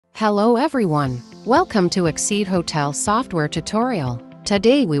Hello everyone, welcome to Exceed Hotel software tutorial.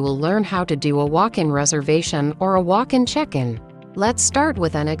 Today we will learn how to do a walk-in reservation or a walk-in check-in. Let's start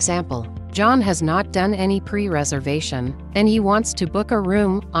with an example. John has not done any pre-reservation, and he wants to book a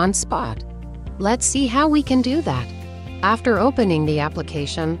room on spot. Let's see how we can do that. After opening the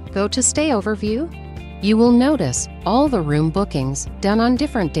application, go to Stay Overview. You will notice all the room bookings done on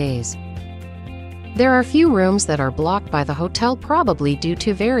different days. There are few rooms that are blocked by the hotel, probably due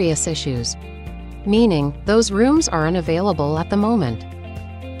to various issues, meaning those rooms are unavailable at the moment.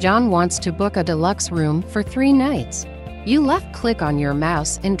 John wants to book a deluxe room for 3 nights. You left-click on your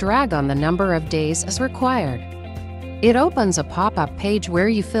mouse and drag on the number of days as required. It opens a pop-up page where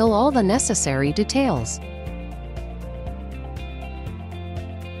you fill all the necessary details.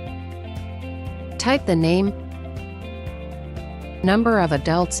 Type the name, number of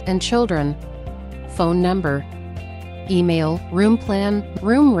adults and children, phone number, email, room plan,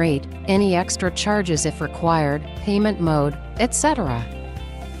 room rate, any extra charges if required, payment mode, etc.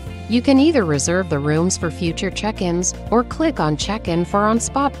 You can either reserve the rooms for future check-ins or click on check-in for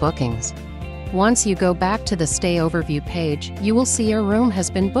on-spot bookings. Once you go back to the Stay Overview page, you will see a room has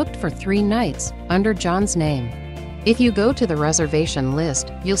been booked for 3 nights under John's name. If you go to the reservation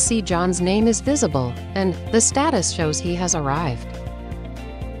list, you'll see John's name is visible, and the status shows he has arrived.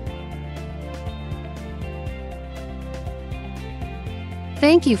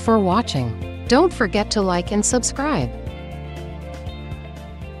 Thank you for watching. Don't forget to like and subscribe.